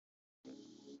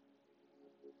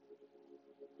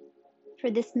For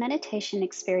this meditation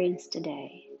experience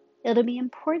today, it'll be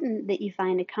important that you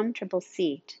find a comfortable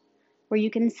seat where you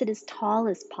can sit as tall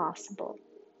as possible,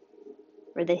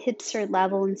 where the hips are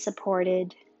level and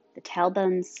supported, the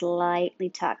tailbone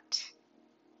slightly tucked,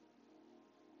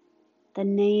 the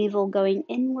navel going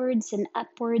inwards and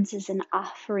upwards as an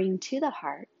offering to the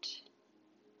heart,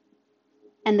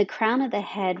 and the crown of the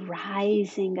head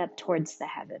rising up towards the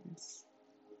heavens.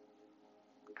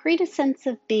 Create a sense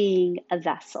of being a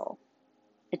vessel,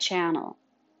 a channel,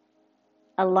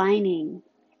 aligning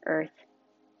earth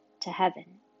to heaven.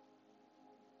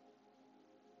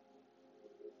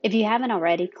 If you haven't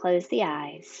already, close the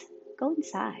eyes, go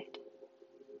inside,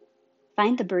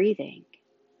 find the breathing,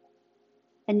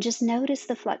 and just notice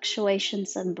the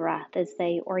fluctuations of breath as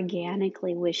they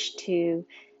organically wish to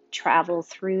travel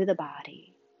through the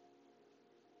body.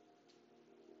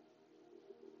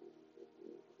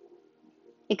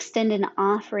 Extend an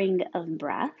offering of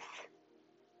breath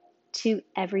to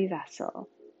every vessel,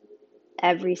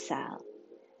 every cell,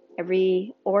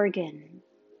 every organ,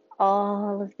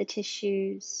 all of the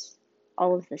tissues,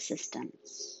 all of the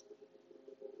systems,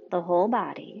 the whole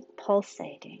body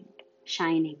pulsating,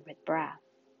 shining with breath.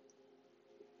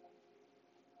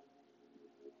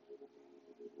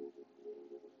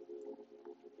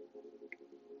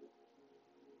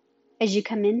 As you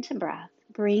come into breath,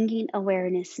 bringing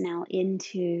awareness now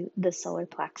into the solar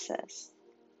plexus,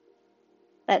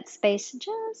 that space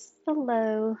just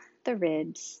below the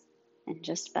ribs and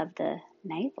just above the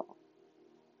navel.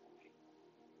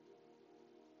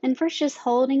 And first, just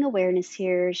holding awareness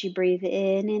here as you breathe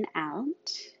in and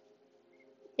out,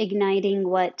 igniting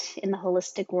what in the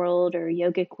holistic world or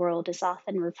yogic world is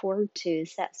often referred to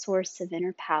as that source of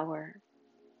inner power,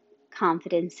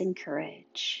 confidence, and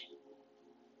courage.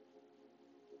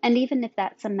 And even if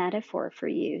that's a metaphor for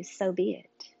you, so be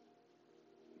it.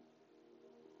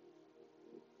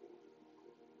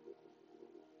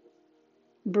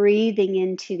 Breathing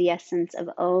into the essence of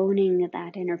owning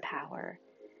that inner power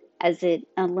as it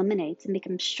eliminates and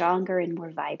becomes stronger and more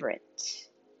vibrant.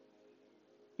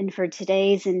 And for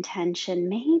today's intention,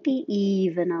 maybe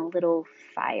even a little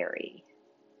fiery,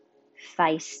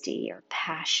 feisty, or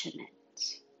passionate.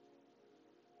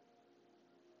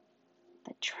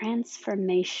 The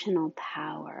transformational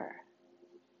power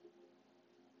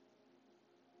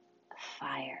of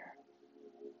fire,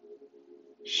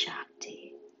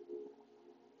 Shakti,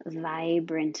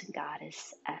 vibrant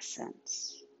goddess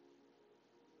essence.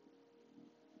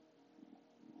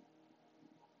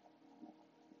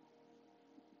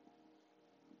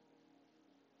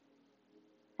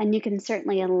 And you can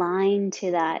certainly align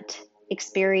to that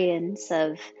experience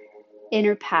of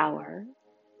inner power,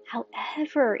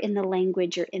 however in the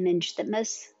language or image that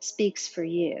most speaks for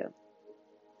you.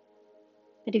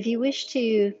 But if you wish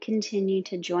to continue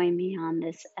to join me on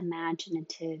this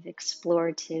imaginative,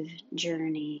 explorative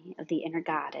journey of the inner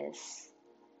goddess,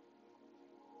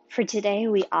 for today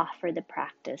we offer the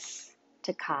practice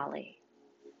to Kali,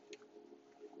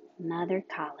 Mother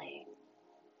Kali,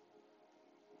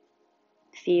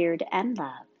 feared and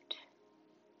loved,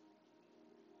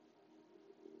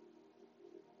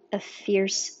 a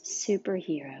fierce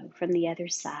superhero from the other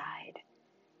side,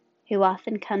 who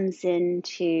often comes in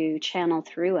to channel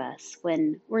through us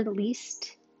when we're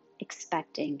least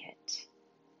expecting it.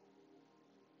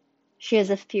 She has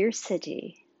a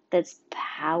fiercity that's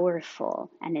powerful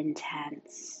and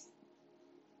intense,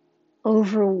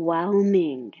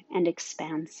 overwhelming and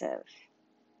expansive.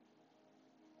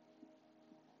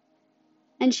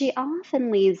 And she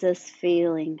often leaves us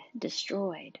feeling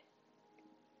destroyed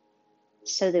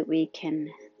so that we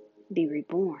can be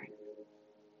reborn.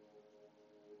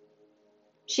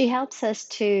 She helps us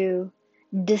to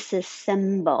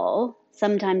disassemble,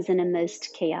 sometimes in a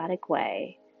most chaotic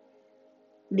way,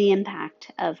 the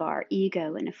impact of our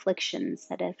ego and afflictions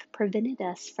that have prevented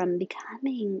us from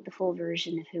becoming the full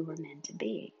version of who we're meant to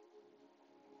be.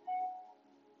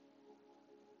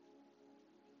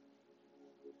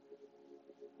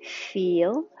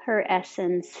 Feel her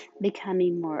essence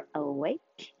becoming more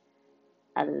awake,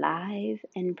 alive,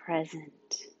 and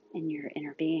present in your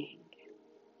inner being.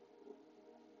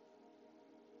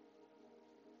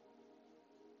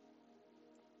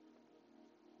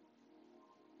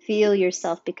 Feel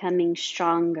yourself becoming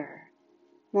stronger,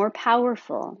 more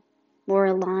powerful, more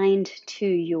aligned to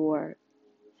your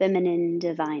feminine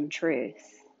divine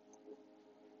truth.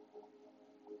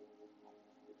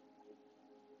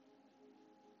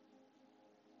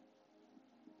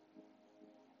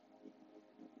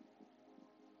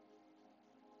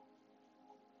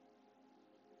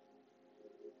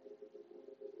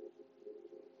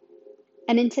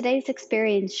 And in today's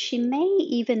experience, she may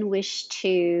even wish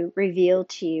to reveal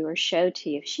to you or show to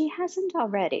you, if she hasn't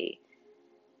already,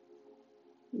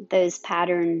 those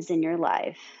patterns in your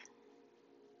life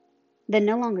that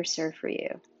no longer serve for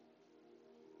you.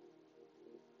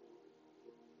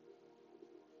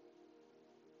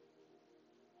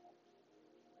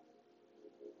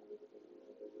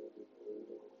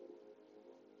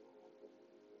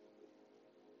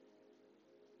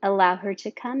 Allow her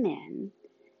to come in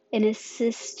and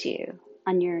assist you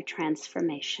on your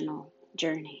transformational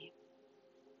journey.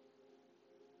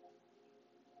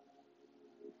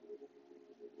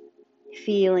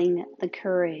 Feeling the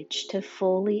courage to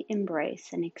fully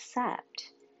embrace and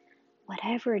accept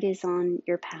whatever it is on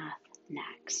your path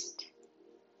next.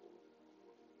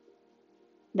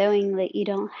 Knowing that you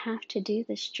don't have to do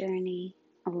this journey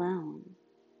alone.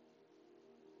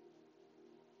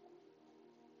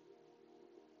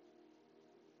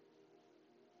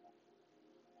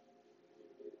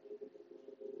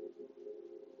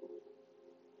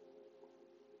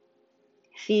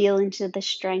 Feel into the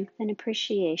strength and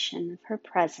appreciation of her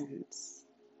presence,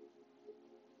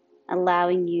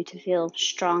 allowing you to feel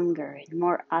stronger and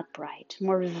more upright,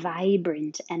 more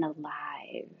vibrant and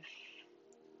alive.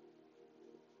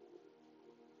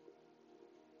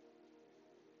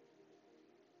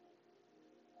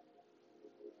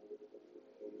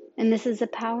 And this is a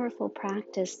powerful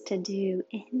practice to do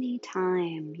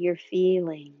anytime you're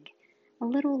feeling a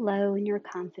little low in your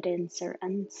confidence or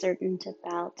uncertain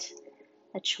about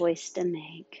a choice to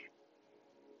make.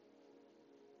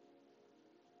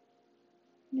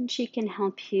 And she can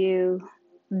help you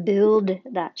build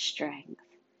that strength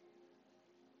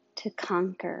to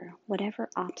conquer whatever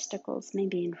obstacles may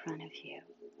be in front of you.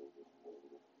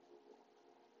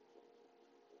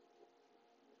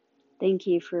 Thank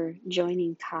you for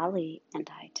joining Kali and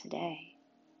I today.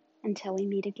 Until we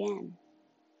meet again,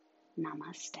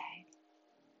 namaste.